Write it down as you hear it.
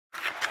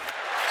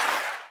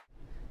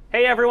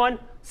Hey everyone,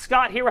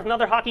 Scott here with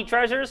another Hockey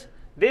Treasures.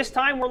 This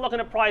time we're looking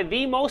at probably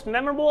the most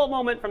memorable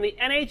moment from the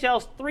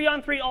NHL's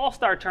 3-on-3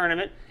 All-Star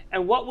Tournament,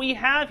 and what we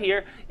have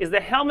here is the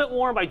helmet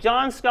worn by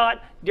John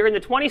Scott during the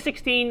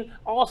 2016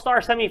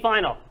 All-Star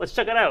semifinal. Let's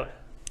check it out.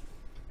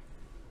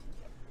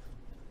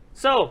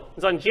 So, it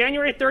was on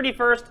January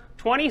 31st,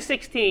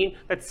 2016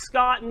 that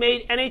Scott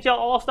made NHL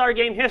All-Star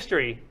Game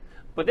history.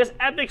 But this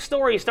epic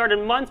story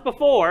started months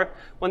before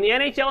when the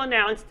NHL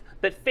announced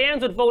that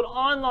fans would vote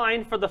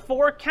online for the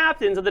 4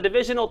 captains of the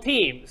divisional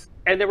teams.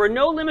 And there were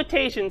no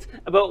limitations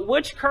about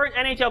which current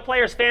NHL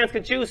players fans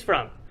could choose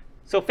from.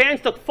 So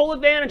fans took full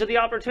advantage of the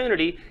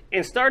opportunity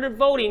and started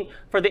voting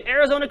for the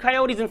Arizona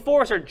Coyotes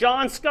enforcer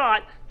John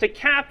Scott to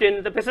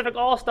captain the Pacific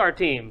All-Star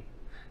team.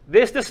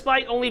 This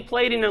despite only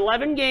played in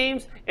 11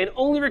 games and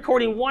only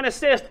recording 1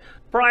 assist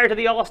prior to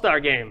the All-Star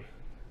game.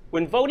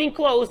 When voting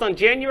closed on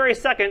January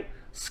 2nd,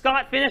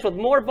 Scott finished with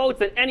more votes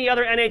than any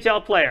other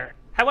NHL player.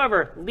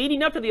 However,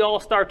 leading up to the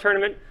All-Star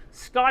tournament,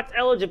 Scott's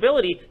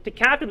eligibility to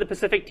captain the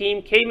Pacific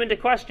team came into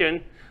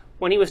question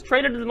when he was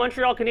traded to the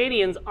Montreal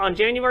Canadiens on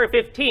January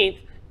 15th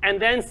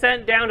and then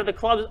sent down to the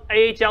club's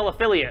AHL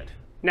affiliate.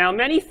 Now,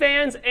 many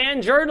fans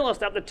and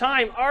journalists at the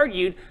time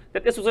argued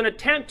that this was an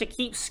attempt to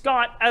keep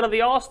Scott out of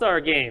the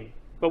All-Star game.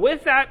 But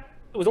with that,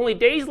 it was only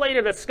days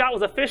later that Scott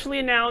was officially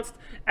announced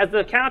as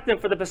the captain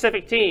for the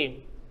Pacific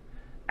team.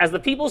 As the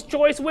People's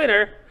Choice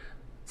winner,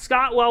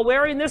 Scott, while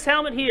wearing this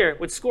helmet here,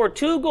 would score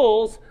 2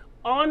 goals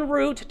en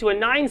route to a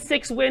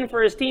 9-6 win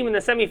for his team in the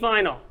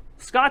semifinal.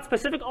 Scott's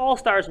Pacific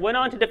All-Stars went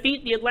on to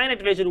defeat the Atlantic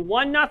Division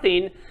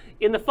 1-0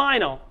 in the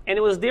final, and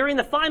it was during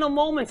the final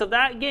moments of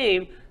that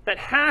game that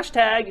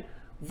hashtag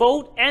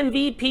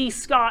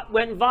 #VoteMVPScott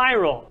went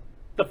viral.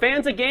 The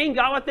fans again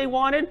got what they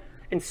wanted,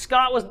 and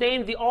Scott was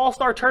named the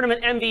All-Star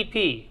Tournament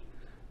MVP.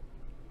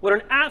 What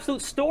an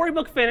absolute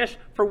storybook finish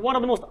for one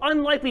of the most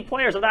unlikely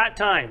players of that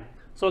time.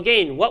 So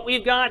again, what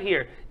we've got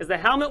here is the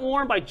helmet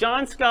worn by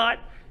John Scott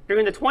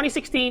during the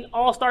 2016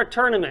 All-Star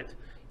Tournament.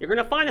 You're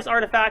going to find this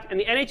artifact in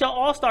the NHL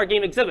All-Star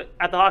Game exhibit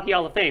at the Hockey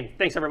Hall of Fame.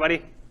 Thanks,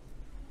 everybody.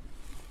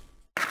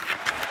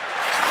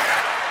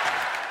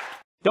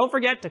 Don't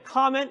forget to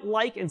comment,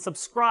 like, and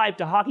subscribe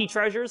to Hockey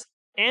Treasures,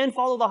 and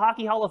follow the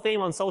Hockey Hall of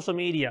Fame on social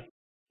media.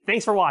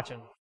 Thanks for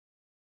watching.